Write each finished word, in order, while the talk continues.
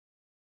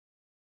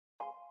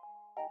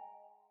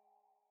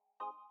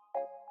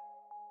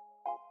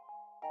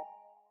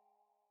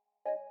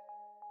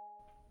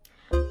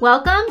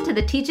Welcome to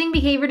the Teaching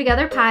Behavior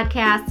Together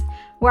podcast,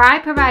 where I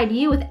provide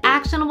you with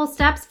actionable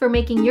steps for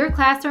making your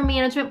classroom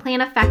management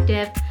plan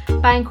effective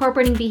by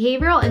incorporating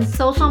behavioral and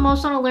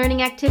social-emotional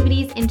learning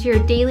activities into your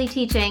daily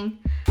teaching.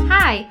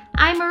 Hi,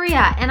 I'm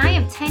Maria, and I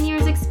have 10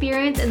 years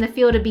experience in the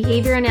field of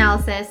behavior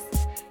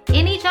analysis.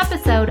 In each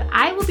episode,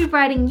 I will be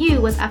providing you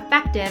with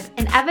effective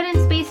and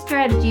evidence-based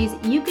strategies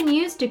you can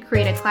use to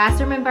create a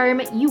classroom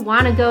environment you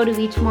want to go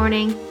to each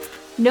morning.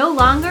 No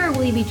longer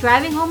will you be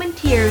driving home in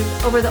tears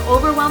over the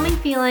overwhelming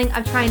feeling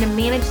of trying to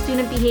manage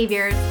student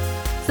behaviors.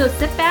 So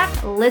sit back,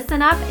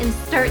 listen up, and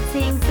start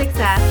seeing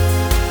success.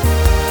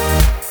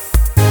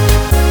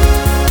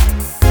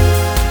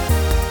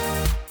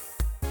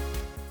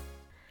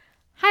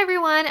 Hi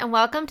everyone, and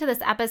welcome to this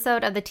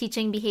episode of the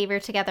Teaching Behavior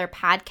Together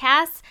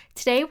podcast.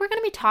 Today we're going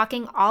to be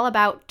talking all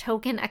about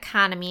token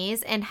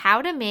economies and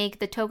how to make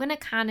the token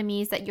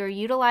economies that you're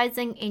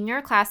utilizing in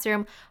your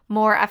classroom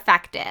more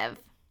effective.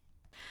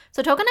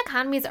 So token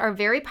economies are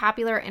very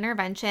popular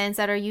interventions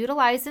that are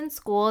utilized in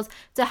schools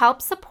to help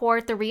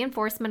support the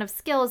reinforcement of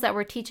skills that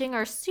we're teaching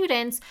our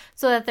students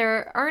so that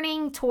they're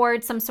earning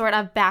towards some sort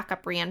of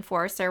backup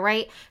reinforcer,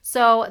 right?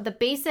 So the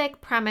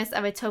basic premise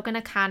of a token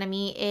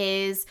economy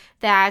is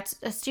that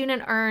a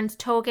student earns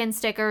tokens,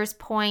 stickers,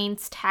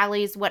 points,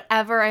 tallies,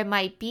 whatever it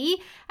might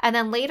be, and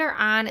then later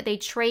on they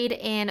trade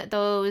in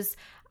those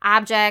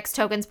objects,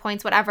 tokens,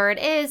 points, whatever it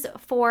is,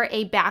 for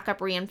a backup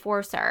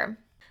reinforcer.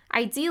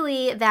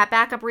 Ideally, that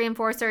backup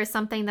reinforcer is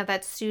something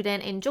that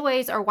student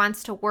enjoys or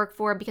wants to work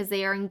for because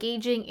they are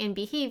engaging in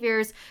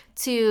behaviors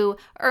to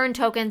earn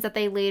tokens that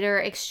they later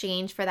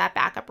exchange for that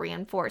backup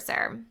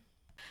reinforcer.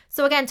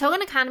 So again,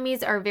 token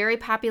economies are very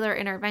popular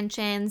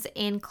interventions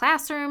in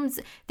classrooms.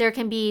 There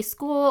can be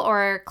school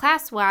or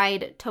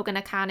class-wide token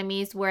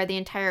economies where the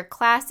entire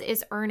class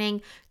is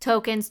earning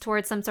tokens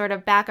towards some sort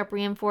of backup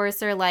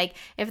reinforcer, like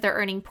if they're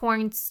earning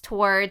points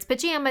towards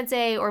pajama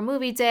day or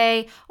movie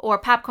day or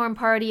popcorn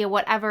party or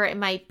whatever it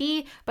might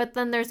be. But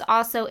then there's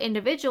also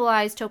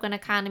individualized token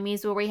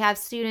economies where we have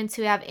students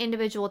who have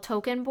individual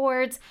token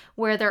boards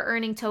where they're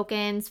earning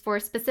tokens for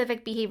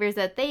specific behaviors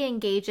that they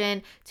engage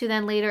in to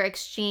then later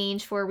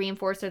exchange for a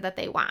reinforcer that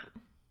they want.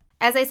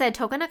 As I said,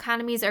 token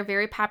economies are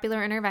very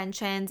popular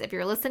interventions. If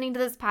you're listening to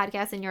this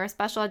podcast and you're a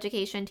special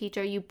education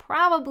teacher, you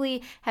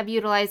probably have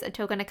utilized a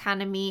token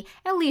economy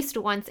at least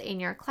once in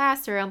your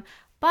classroom.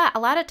 But a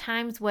lot of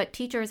times what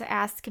teachers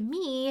ask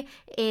me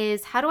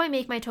is, how do I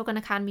make my token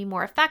economy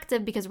more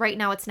effective because right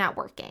now it's not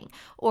working?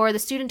 Or the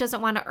student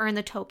doesn't want to earn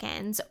the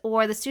tokens,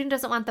 or the student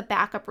doesn't want the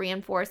backup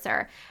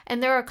reinforcer.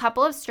 And there are a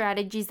couple of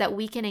strategies that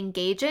we can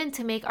engage in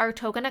to make our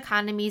token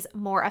economies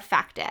more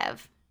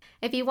effective.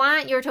 If you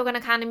want your token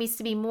economies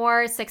to be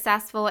more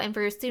successful and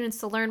for your students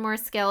to learn more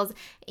skills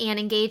and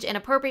engage in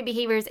appropriate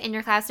behaviors in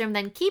your classroom,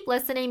 then keep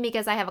listening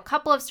because I have a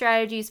couple of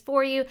strategies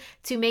for you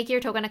to make your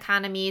token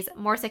economies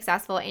more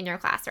successful in your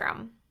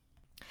classroom.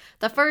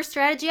 The first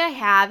strategy I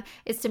have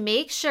is to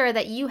make sure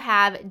that you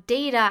have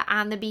data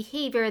on the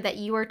behavior that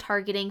you are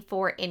targeting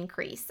for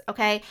increase,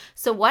 okay?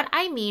 So what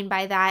I mean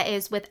by that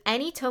is with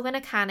any token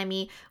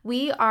economy,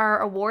 we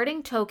are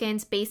awarding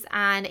tokens based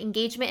on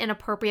engagement in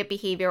appropriate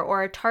behavior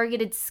or a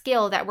targeted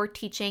skill that we're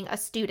teaching a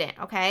student,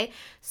 okay?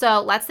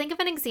 So let's think of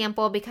an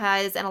example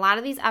because in a lot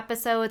of these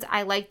episodes,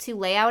 I like to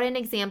lay out an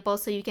example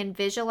so you can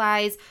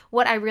visualize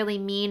what I really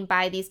mean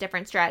by these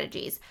different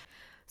strategies.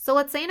 So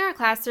let's say in our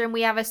classroom,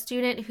 we have a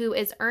student who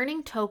is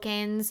earning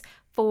tokens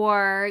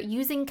for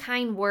using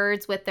kind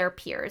words with their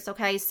peers,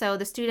 okay? So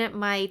the student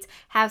might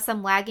have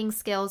some lagging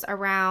skills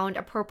around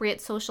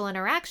appropriate social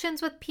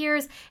interactions with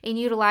peers and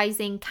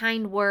utilizing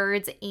kind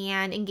words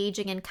and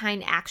engaging in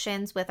kind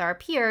actions with our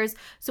peers.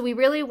 So we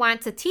really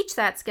want to teach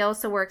that skill.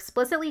 So we're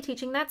explicitly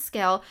teaching that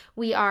skill.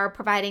 We are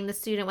providing the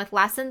student with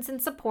lessons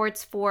and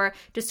supports for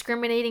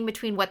discriminating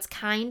between what's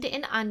kind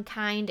and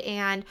unkind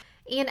and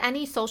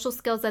any social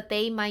skills that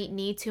they might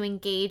need to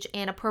engage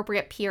in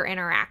appropriate peer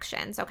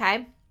interactions,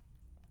 okay?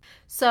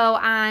 So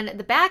on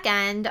the back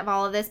end of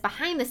all of this,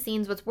 behind the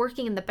scenes, what's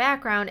working in the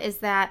background is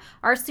that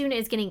our student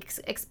is getting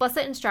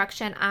explicit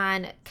instruction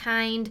on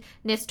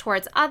kindness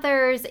towards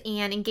others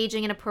and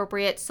engaging in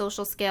appropriate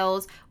social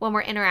skills when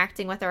we're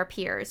interacting with our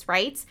peers,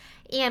 right?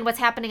 And what's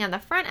happening on the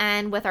front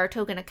end with our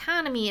token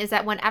economy is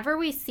that whenever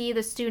we see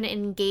the student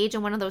engage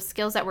in one of those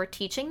skills that we're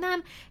teaching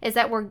them, is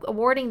that we're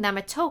awarding them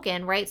a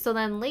token, right? So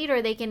then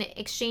later they can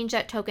exchange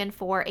that token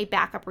for a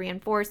backup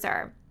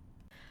reinforcer.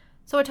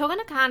 So a token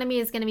economy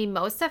is going to be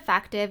most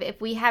effective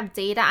if we have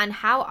data on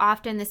how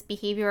often this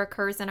behavior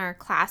occurs in our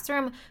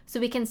classroom so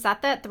we can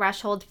set that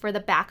threshold for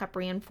the backup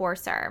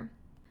reinforcer.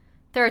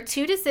 There are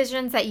two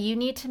decisions that you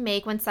need to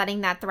make when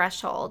setting that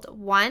threshold.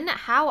 One,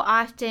 how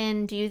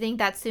often do you think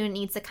that student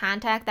needs to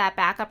contact that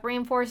backup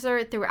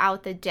reinforcer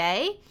throughout the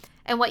day?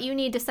 And what you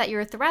need to set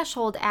your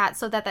threshold at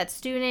so that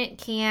student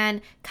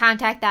can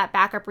contact that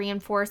backup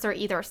reinforcer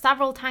either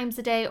several times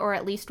a day or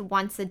at least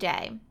once a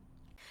day.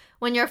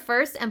 When you're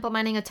first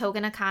implementing a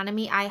token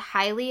economy, I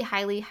highly,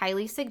 highly,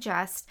 highly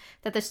suggest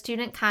that the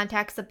student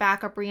contacts the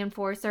backup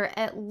reinforcer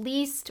at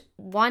least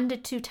 1 to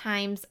 2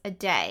 times a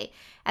day,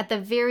 at the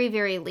very,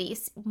 very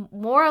least.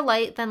 More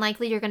than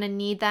likely, you're going to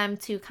need them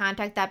to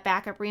contact that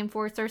backup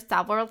reinforcer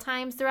several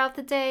times throughout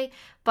the day,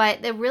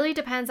 but it really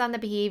depends on the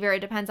behavior.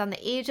 It depends on the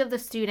age of the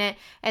student.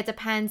 It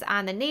depends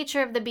on the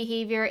nature of the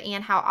behavior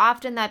and how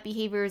often that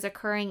behavior is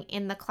occurring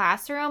in the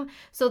classroom.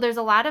 So there's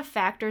a lot of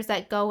factors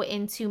that go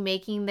into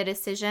making the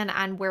decision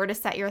on where to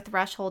set your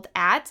threshold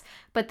at,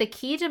 but the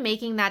key to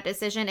making that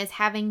decision is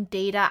having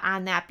data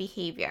on that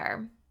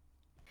behavior.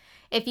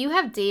 If you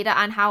have data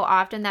on how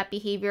often that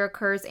behavior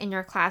occurs in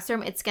your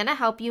classroom, it's going to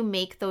help you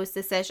make those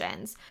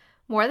decisions.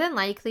 More than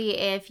likely,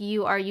 if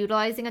you are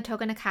utilizing a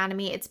token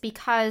economy, it's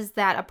because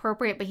that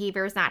appropriate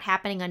behavior is not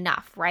happening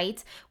enough,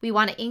 right? We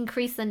want to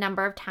increase the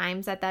number of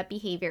times that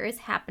behavior is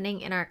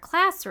happening in our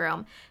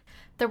classroom.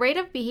 The rate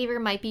of behavior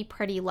might be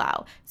pretty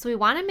low. So we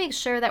want to make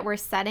sure that we're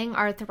setting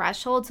our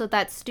threshold so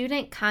that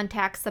student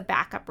contacts the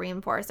backup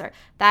reinforcer.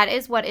 That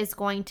is what is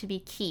going to be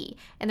key.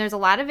 And there's a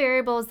lot of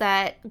variables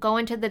that go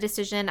into the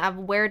decision of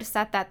where to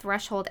set that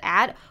threshold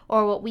at,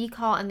 or what we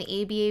call in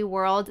the ABA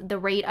world, the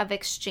rate of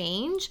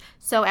exchange.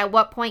 So at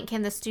what point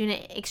can the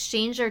student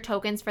exchange their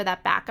tokens for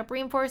that backup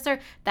reinforcer?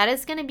 That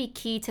is going to be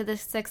key to the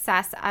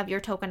success of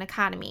your token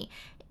economy.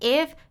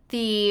 If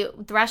the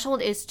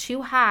threshold is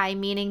too high,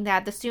 meaning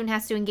that the student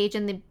has to engage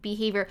in the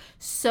behavior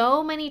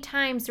so many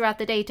times throughout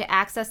the day to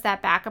access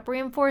that backup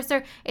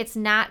reinforcer, it's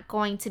not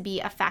going to be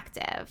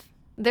effective.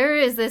 There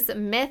is this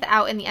myth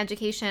out in the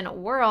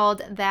education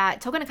world that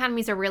token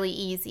economies are really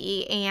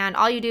easy and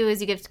all you do is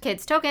you give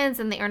kids tokens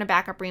and they earn a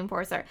backup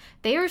reinforcer.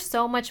 They are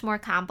so much more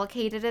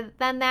complicated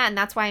than that, and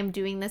that's why I'm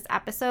doing this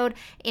episode.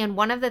 And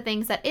one of the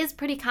things that is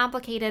pretty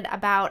complicated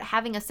about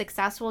having a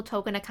successful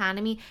token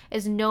economy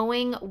is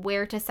knowing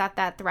where to set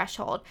that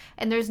threshold.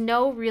 And there's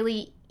no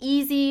really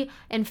easy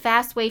and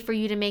fast way for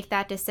you to make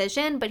that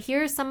decision, but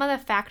here's some of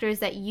the factors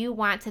that you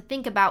want to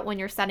think about when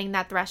you're setting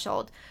that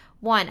threshold.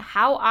 1,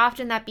 how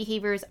often that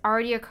behavior is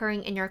already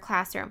occurring in your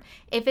classroom.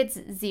 If it's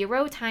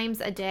 0 times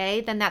a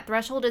day, then that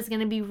threshold is going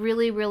to be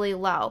really, really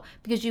low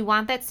because you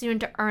want that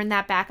student to earn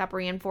that backup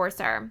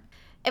reinforcer.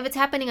 If it's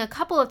happening a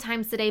couple of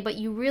times a day, but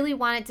you really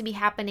want it to be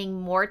happening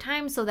more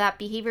times, so that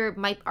behavior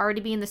might already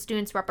be in the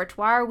student's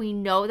repertoire, we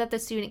know that the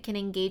student can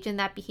engage in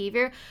that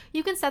behavior,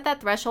 you can set that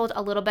threshold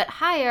a little bit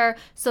higher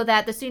so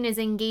that the student is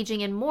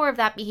engaging in more of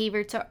that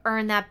behavior to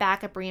earn that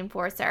backup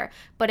reinforcer.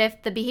 But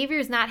if the behavior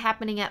is not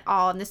happening at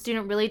all and the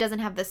student really doesn't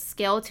have the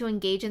skill to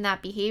engage in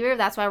that behavior,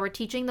 that's why we're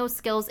teaching those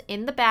skills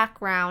in the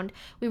background,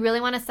 we really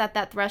want to set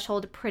that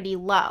threshold pretty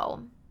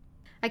low.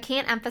 I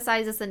can't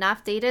emphasize this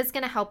enough. Data is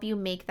going to help you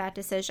make that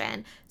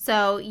decision.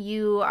 So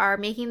you are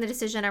making the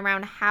decision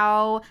around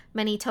how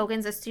many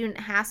tokens a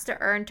student has to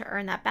earn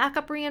that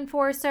backup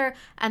reinforcer.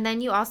 And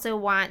then you also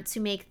want to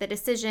make the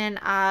decision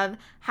of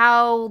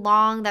how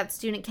long that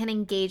student can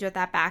engage with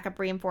that backup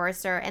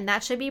reinforcer. And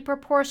that should be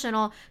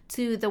proportional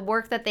to the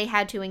work that they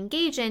had to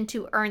engage in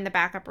to earn the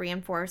backup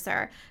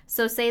reinforcer.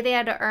 So say they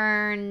had to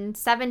earn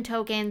 7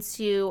 tokens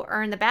to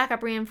earn the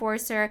backup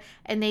reinforcer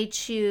and they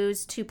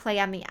choose to play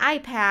on the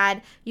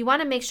iPad. You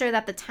want to make sure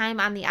that the time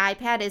on the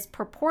iPad is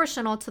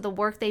proportional to the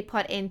work they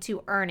put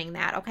into earning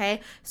that,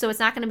 okay? So it's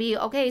not going to be,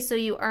 okay, so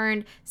you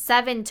earned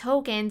 7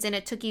 tokens and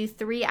it took you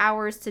 3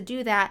 hours to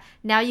do that.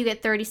 Now you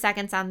get 30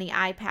 seconds on the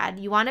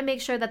iPad. You want to make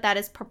sure that that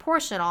is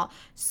proportional.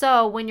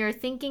 So when you're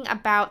thinking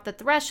about the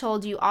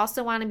threshold, you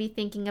also want to be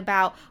thinking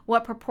about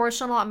what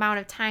proportional amount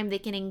of time they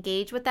can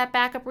engage with that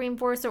backup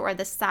reinforcer, or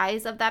the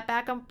size of that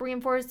backup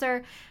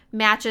reinforcer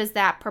matches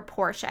that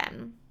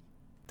proportion.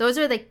 Those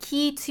are the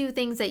key 2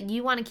 things that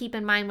you want to keep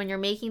in mind when you're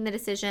making the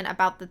decision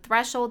about the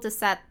threshold to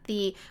set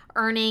the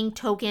earning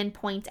token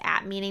point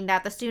at, meaning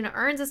that the student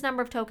earns this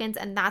number of tokens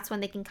and that's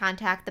when they can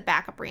contact the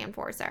backup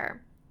reinforcer.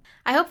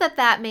 I hope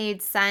that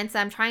made sense.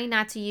 I'm trying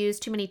not to use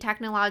too many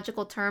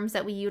technological terms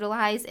that we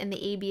utilize in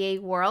the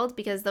ABA world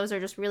because those are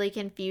just really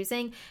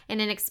confusing, and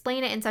then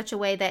explain it in such a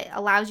way that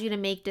allows you to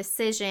make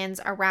decisions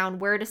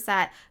around where to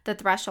set the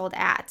threshold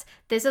at.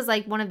 This is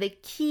like one of the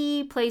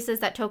key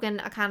places that token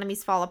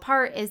economies fall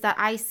apart, is that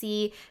I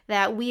see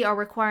that we are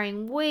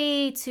requiring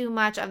way too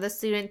much of the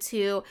student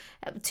too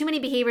many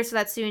behaviors for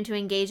that student to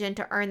engage in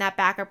to earn that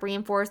backup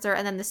reinforcer,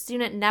 and then the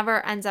student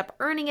never ends up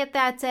earning it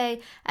that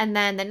day, and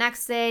then the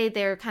next day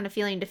they're kind of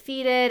feeling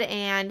defeated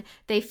and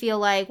they feel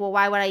like, well,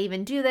 why would I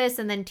even do this?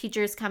 And then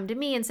teachers come to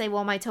me and say,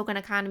 well, my token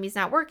economy is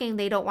not working.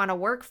 They don't want to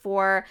work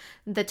for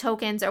the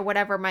tokens or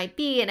whatever it might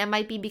be. And it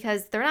might be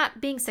because they're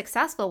not being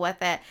successful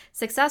with it.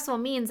 Successful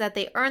means that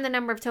they earn the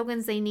number of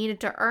tokens they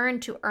needed to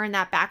earn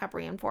that backup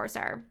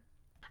reinforcer.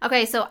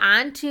 Okay, so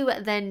on to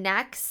the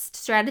next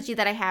strategy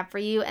that I have for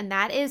you, and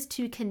that is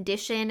to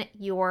condition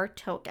your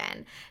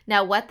token.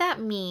 Now, what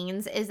that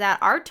means is that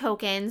our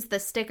tokens, the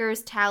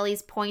stickers,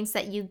 tallies, points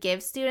that you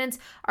give students,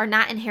 are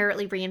not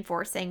inherently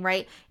reinforcing,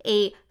 right?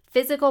 A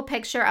physical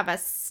picture of a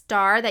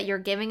star that you're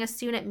giving a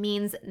student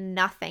means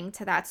nothing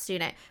to that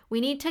student.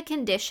 We need to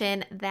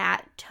condition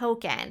that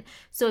token.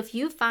 So if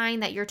you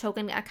find that your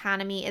token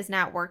economy is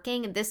not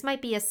working, this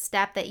might be a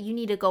step that you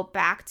need to go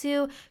back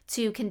to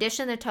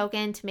condition the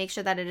token to make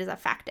sure that it is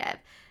effective.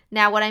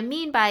 Now, what I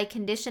mean by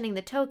conditioning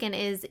the token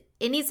is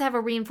it needs to have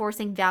a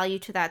reinforcing value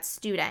to that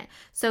student.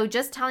 So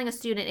just telling a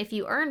student, if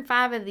you earn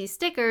 5 of these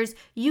stickers,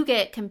 you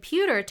get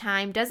computer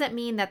time, doesn't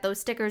mean that those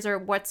stickers are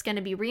what's going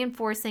to be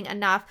reinforcing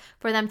enough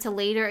for them to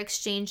later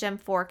exchange them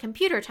for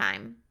computer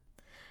time.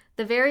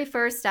 The very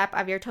first step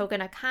of your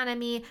token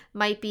economy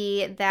might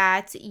be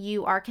that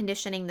you are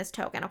conditioning this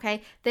token,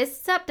 okay? This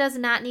step does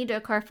not need to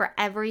occur for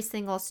every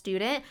single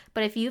student,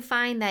 but if you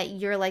find that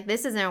you're like,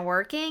 this isn't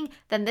working,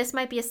 then this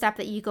might be a step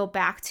that you go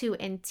back to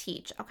and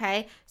teach,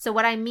 okay? So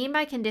what I mean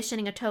by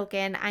conditioning a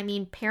token, I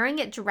mean pairing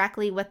it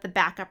directly with the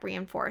backup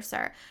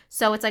reinforcer.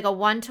 So it's like a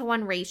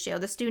 1-to-1 ratio.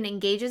 The student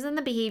engages in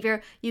the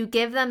behavior, you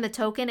give them the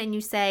token, and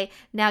you say,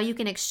 now you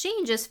can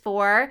exchange this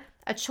for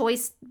a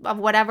choice of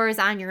whatever is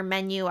on your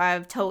menu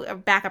of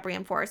backup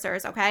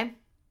reinforcers, okay?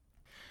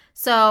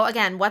 So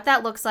again, what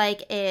that looks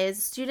like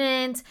is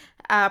student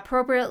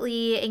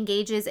appropriately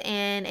engages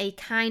in a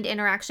kind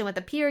interaction with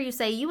a peer. You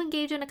say, you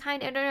engage in a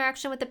kind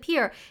interaction with a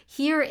peer.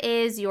 Here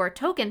is your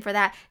token for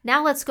that.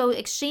 Now let's go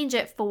exchange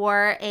it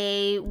for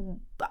a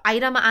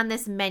item on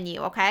this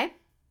menu, okay?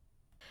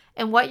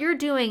 And what you're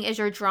doing is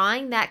you're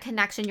drawing that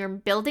connection. You're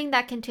building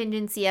that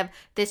contingency of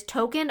this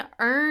token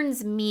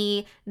earns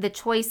me the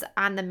choice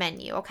on the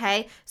menu,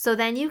 okay? So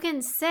then you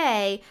can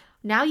say,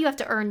 now you have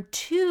to earn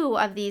 2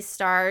 of these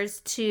stars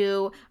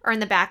to earn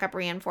the backup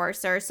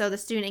reinforcer. So the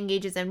student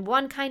engages in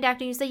one kind act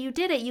and you say, you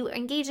did it. You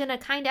engage in a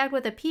kind act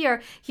with a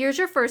peer. Here's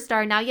your first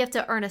star. Now you have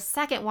to earn a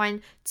second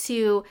one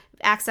to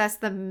access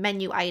the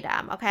menu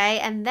item, okay?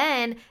 And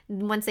then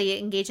once they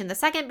engage in the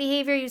second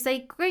behavior, you say,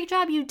 great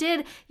job, you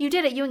did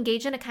it. You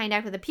engage in a kind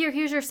act with a peer.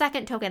 Here's your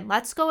second token.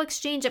 Let's go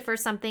exchange it for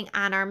something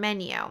on our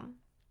menu.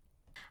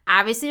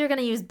 Obviously, you're going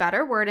to use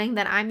better wording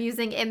than I'm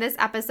using in this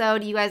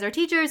episode. You guys are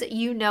teachers.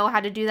 You know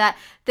how to do that.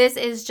 This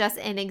is just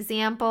an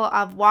example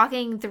of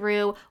walking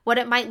through what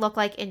it might look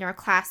like in your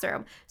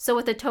classroom. So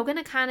with the token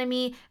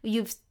economy,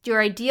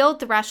 your ideal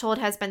threshold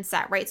has been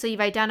set, right? So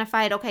you've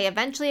identified, okay,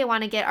 eventually I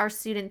want to get our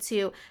student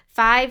to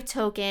 5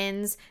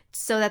 tokens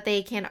so that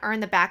they can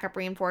earn the backup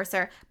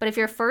reinforcer. But if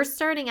you're first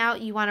starting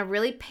out, you want to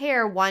really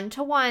pair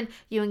 1-to-1.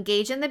 You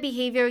engage in the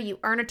behavior, you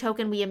earn a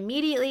token, we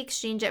immediately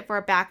exchange it for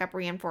a backup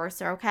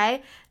reinforcer,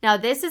 okay? Now,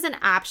 this is an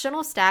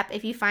optional step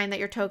if you find that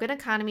your token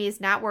economy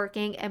is not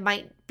working. It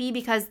might be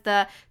because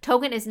the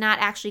token is not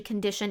actually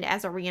conditioned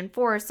as a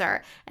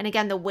reinforcer. And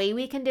again, the way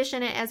we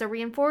condition it as a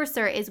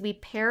reinforcer is we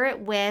pair it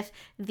with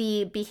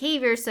the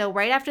behavior. So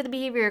right after the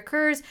behavior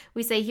occurs,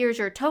 we say, here's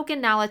your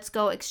token. Now let's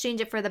go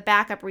exchange it for the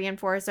backup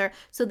reinforcer.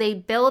 So they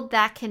build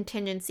that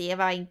contingency. If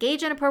I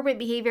engage in appropriate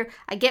behavior,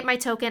 I get my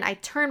token, I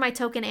turn my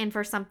token in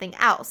for something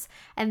else.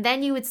 And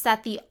then you would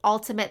set the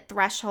ultimate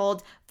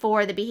threshold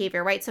for the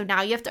behavior, right? So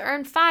now you have to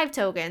earn 5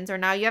 tokens, or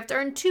now you have to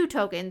earn 2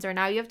 tokens, or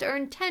now you have to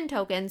earn 10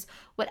 tokens.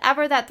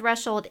 Whatever that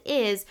threshold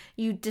is,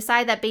 you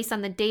decide that based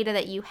on the data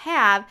that you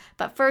have,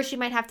 but first you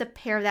might have to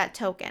pair that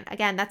token.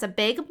 Again, that's a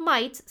big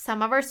might.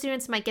 Some of our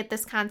students might get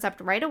this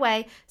concept right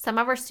away. Some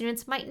of our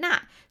students might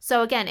not.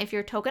 So again, if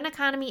your token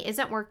economy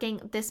isn't working,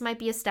 this might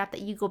be a step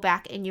that you go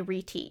back and you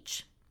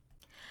reteach.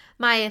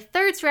 My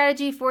third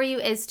strategy for you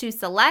is to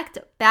select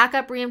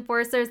backup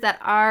reinforcers that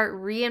are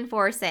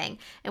reinforcing.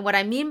 And what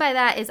I mean by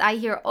that is I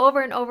hear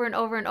over and over and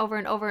over and over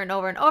and over and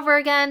over and over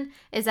again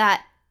is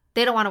that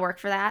they don't want to work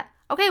for that.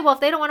 Okay, well, if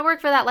they don't want to work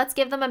for that, let's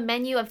give them a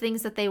menu of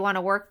things that they want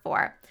to work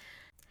for.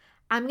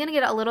 I'm going to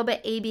get a little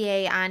bit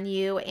ABA on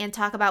you and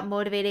talk about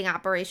motivating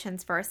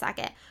operations for a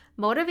second.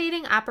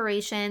 Motivating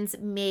operations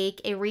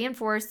make a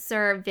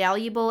reinforcer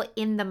valuable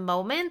in the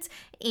moment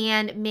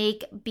and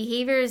make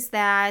behaviors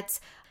that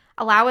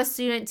allow a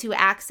student to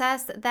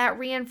access that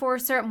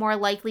reinforcer more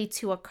likely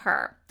to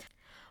occur.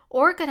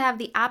 Or it could have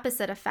the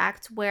opposite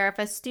effect, where if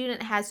a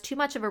student has too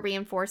much of a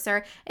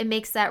reinforcer, it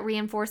makes that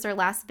reinforcer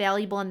less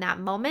valuable in that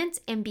moment,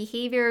 and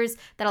behaviors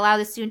that allow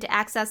the student to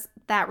access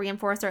that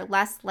reinforcer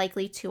less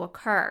likely to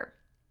occur.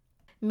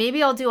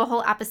 Maybe I'll do a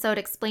whole episode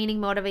explaining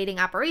motivating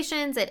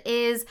operations. It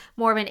is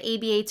more of an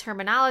ABA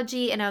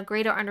terminology and a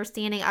greater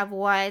understanding of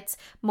what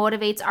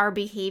motivates our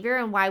behavior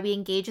and why we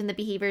engage in the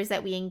behaviors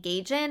that we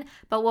engage in.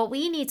 But what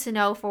we need to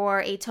know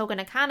for a token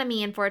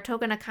economy and for a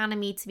token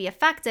economy to be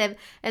effective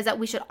is that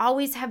we should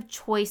always have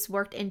choice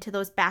worked into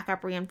those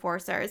backup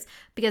reinforcers.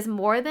 Because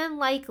more than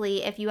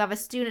likely, if you have a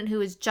student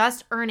who is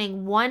just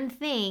earning one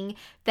thing,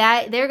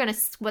 that they're going to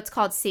what's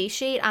called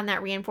satiate on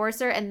that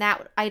reinforcer, and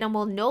that item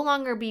will no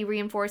longer be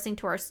reinforcing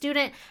to our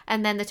student,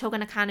 and then the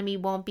token economy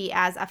won't be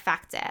as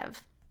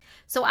effective.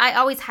 So I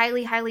always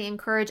highly, highly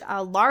encourage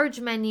a large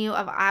menu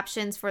of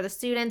options for the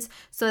students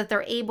so that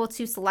they're able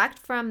to select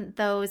from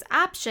those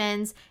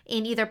options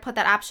and either put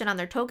that option on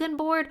their token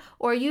board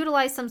or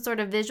utilize some sort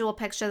of visual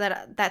picture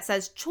that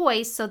says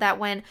choice, so that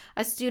when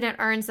a student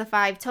earns the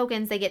 5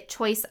 tokens, they get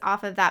choice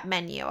off of that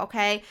menu,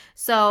 okay?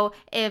 So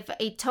if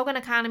a token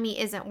economy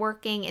isn't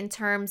working in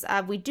terms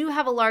of, we do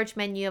have a large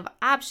menu of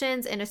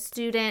options and a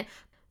student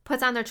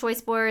puts on their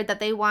choice board that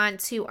they want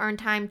to earn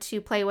time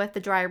to play with the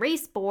dry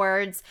erase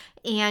boards,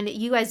 and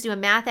you guys do a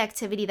math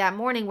activity that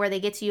morning where they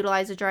get to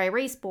utilize the dry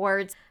erase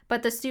boards,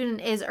 but the student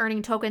is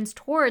earning tokens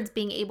towards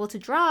being able to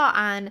draw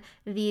on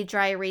the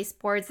dry erase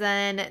boards,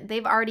 then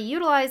they've already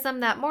utilized them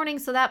that morning,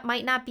 so that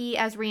might not be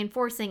as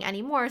reinforcing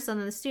anymore. So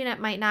then the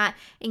student might not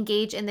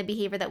engage in the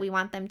behavior that we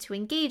want them to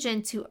engage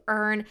in to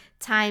earn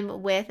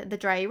time with the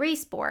dry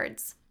erase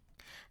boards.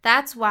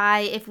 That's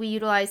why if we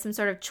utilize some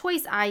sort of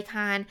choice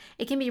icon,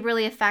 it can be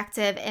really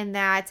effective in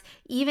that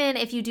even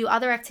if you do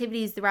other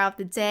activities throughout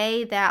the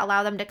day that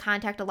allow them to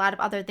contact a lot of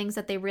other things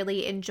that they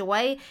really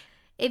enjoy,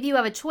 if you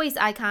have a choice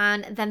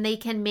icon, then they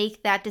can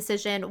make that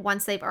decision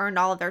once they've earned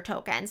all of their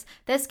tokens.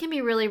 This can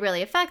be really,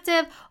 really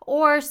effective,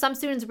 or some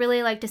students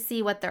really like to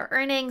see what they're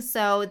earning,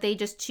 so they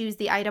just choose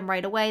the item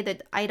right away,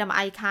 the item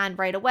icon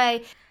right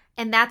away,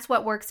 and that's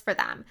what works for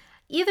them.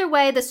 Either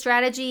way, the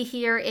strategy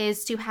here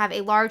is to have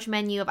a large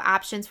menu of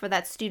options for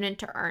that student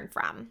to earn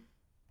from.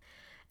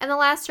 And the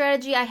last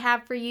strategy I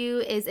have for you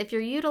is, if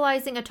you're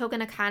utilizing a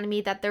token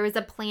economy, that there is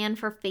a plan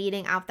for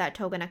fading out that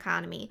token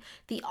economy.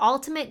 The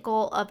ultimate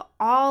goal of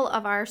all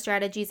of our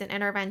strategies and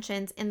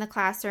interventions in the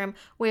classroom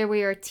where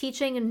we are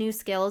teaching new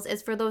skills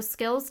is for those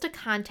skills to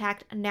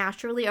contact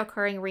naturally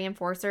occurring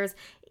reinforcers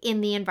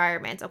in the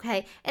environment,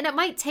 okay? And it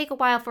might take a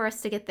while for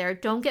us to get there.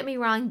 Don't get me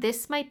wrong,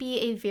 this might be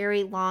a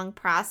very long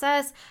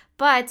process,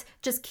 but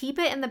just keep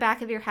it in the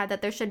back of your head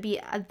that there should be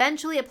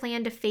eventually a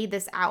plan to fade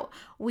this out.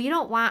 We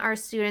don't want our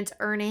students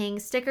earning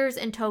stickers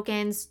and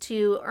tokens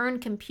to earn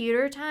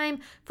computer time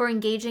for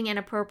engaging in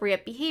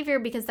appropriate behavior,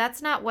 because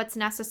that's not what's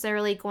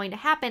necessarily going to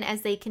happen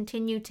as they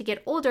continue to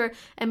get older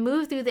and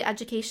move through the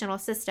educational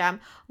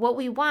system. What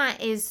we want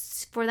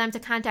is for them to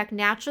contact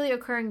naturally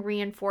occurring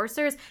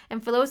reinforcers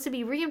and for those to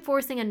be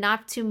reinforcing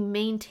enough to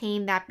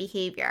maintain that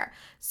behavior.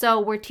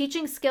 So we're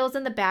teaching skills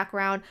in the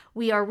background.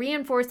 We are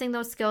reinforcing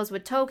those skills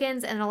with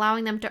tokens and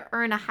allowing them to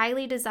earn a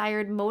highly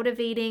desired,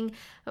 motivating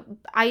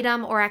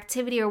item or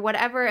activity or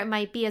whatever it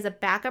might be as a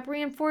backup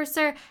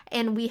reinforcer.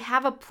 And we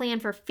have a plan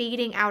for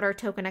fading out our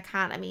token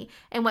economy.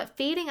 And what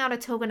fading out a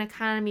token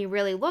economy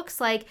really looks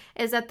like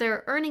is that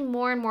they're earning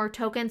more and more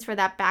tokens for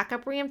that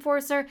backup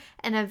reinforcer,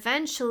 and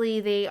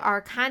eventually they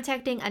are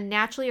contacting a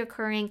naturally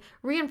occurring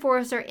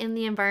reinforcer in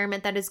the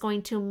environment that is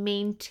going to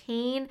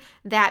maintain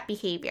that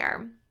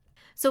behavior.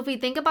 So if we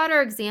think about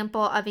our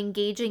example of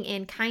engaging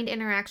in kind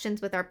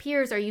interactions with our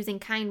peers or using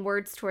kind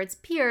words towards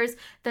peers,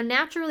 the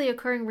naturally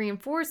occurring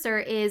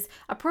reinforcer is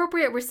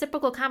appropriate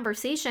reciprocal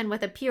conversation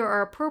with a peer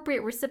or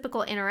appropriate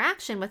reciprocal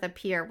interaction with a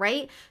peer,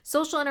 right?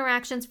 Social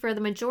interactions for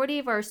the majority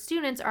of our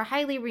students are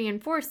highly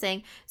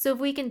reinforcing. So if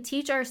we can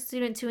teach our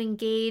student to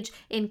engage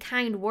in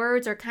kind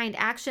words or kind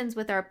actions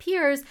with our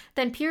peers,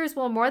 then peers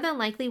will more than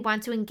likely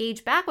want to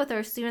engage back with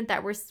our student.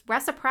 That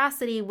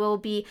reciprocity will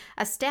be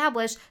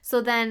established.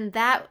 So then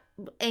that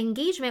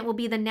engagement will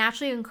be the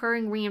naturally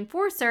occurring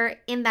reinforcer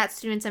in that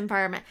student's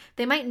environment.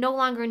 They might no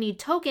longer need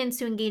tokens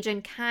to engage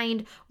in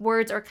kind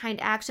words or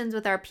kind actions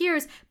with our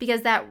peers,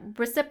 because that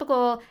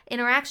reciprocal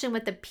interaction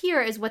with the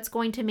peer is what's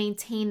going to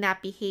maintain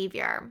that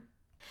behavior.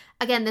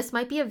 Again, this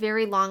might be a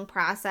very long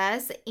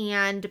process,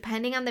 and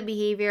depending on the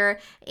behavior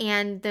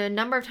and the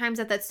number of times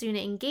that that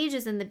student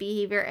engages in the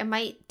behavior, it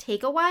might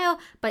take a while,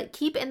 but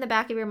keep in the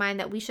back of your mind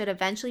that we should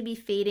eventually be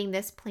fading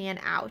this plan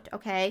out,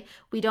 okay?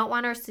 We don't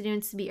want our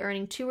students to be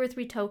earning 2 or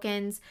 3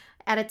 tokens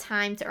at a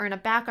time to earn a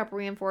backup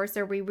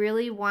reinforcer. We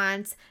really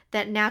want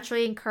that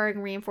naturally occurring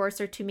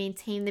reinforcer to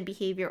maintain the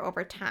behavior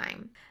over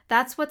time.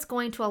 That's what's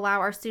going to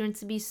allow our students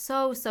to be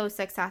so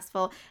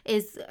successful,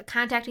 is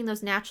contacting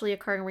those naturally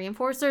occurring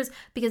reinforcers,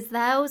 because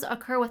those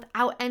occur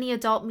without any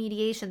adult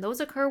mediation.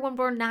 Those occur when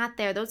we're not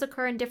there. Those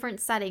occur in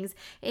different settings,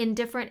 in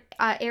different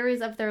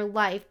areas of their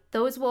life.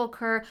 Those will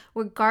occur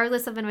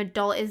regardless of an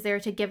adult is there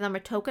to give them a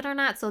token or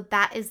not. So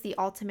that is the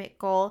ultimate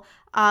goal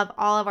of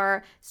all of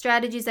our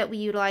strategies that we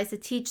utilize to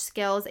teach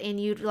skills and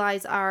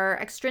utilize our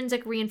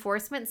extrinsic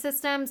reinforcement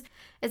systems,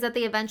 is that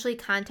they eventually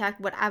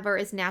contact whatever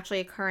is naturally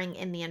occurring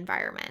in the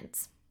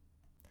environment.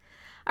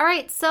 All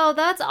right, so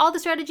that's all the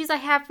strategies I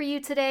have for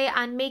you today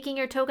on making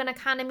your token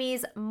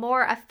economies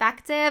more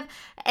effective.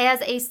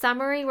 As a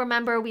summary,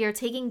 remember, we are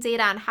taking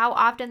data on how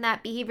often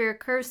that behavior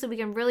occurs so we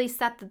can really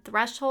set the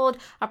threshold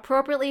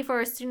appropriately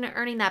for a student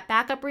earning that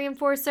backup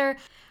reinforcer.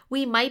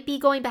 We might be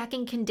going back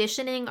and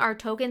conditioning our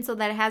token so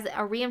that it has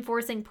a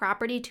reinforcing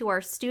property to our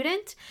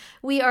student.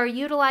 We are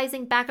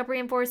utilizing backup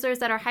reinforcers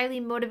that are highly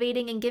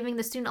motivating and giving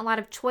the student a lot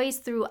of choice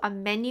through a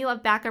menu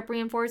of backup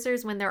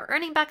reinforcers when they're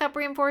earning backup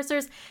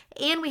reinforcers.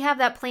 And we have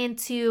that plan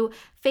to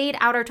fade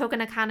out our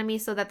token economy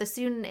so that the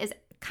student is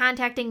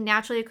contacting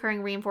naturally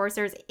occurring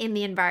reinforcers in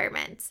the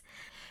environment.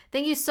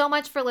 Thank you so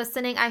much for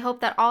listening. I hope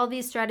that all of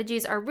these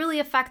strategies are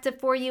really effective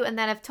for you, and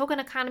that if token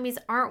economies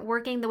aren't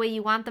working the way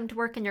you want them to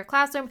work in your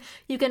classroom,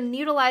 you can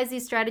utilize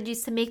these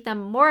strategies to make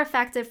them more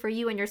effective for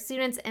you and your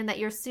students, and that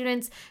your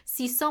students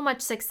see so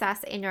much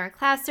success in your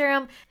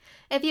classroom.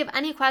 If you have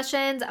any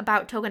questions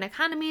about token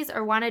economies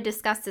or want to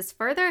discuss this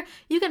further,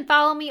 you can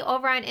follow me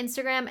over on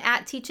Instagram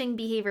at Teaching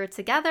Behavior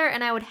Together,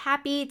 and I would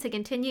happy to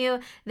continue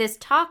this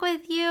talk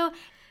with you.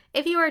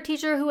 If you are a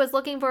teacher who is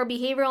looking for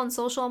behavioral and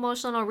social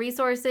emotional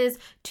resources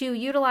to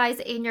utilize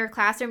in your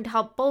classroom to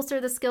help bolster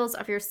the skills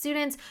of your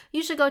students,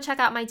 you should go check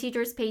out my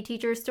Teachers Pay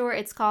Teachers store.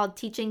 It's called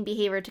Teaching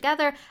Behavior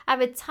Together. I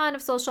have a ton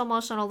of social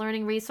emotional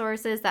learning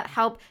resources that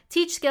help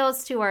teach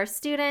skills to our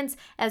students,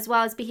 as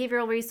well as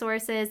behavioral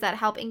resources that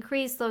help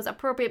increase those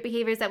appropriate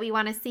behaviors that we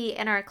want to see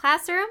in our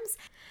classrooms.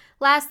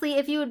 Lastly,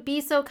 if you would be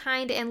so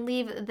kind and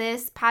leave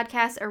this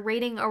podcast a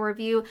rating or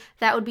review,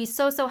 that would be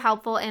so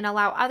helpful and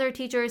allow other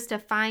teachers to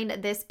find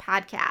this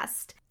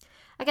podcast.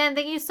 Again,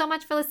 thank you so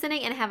much for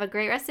listening and have a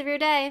great rest of your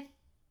day.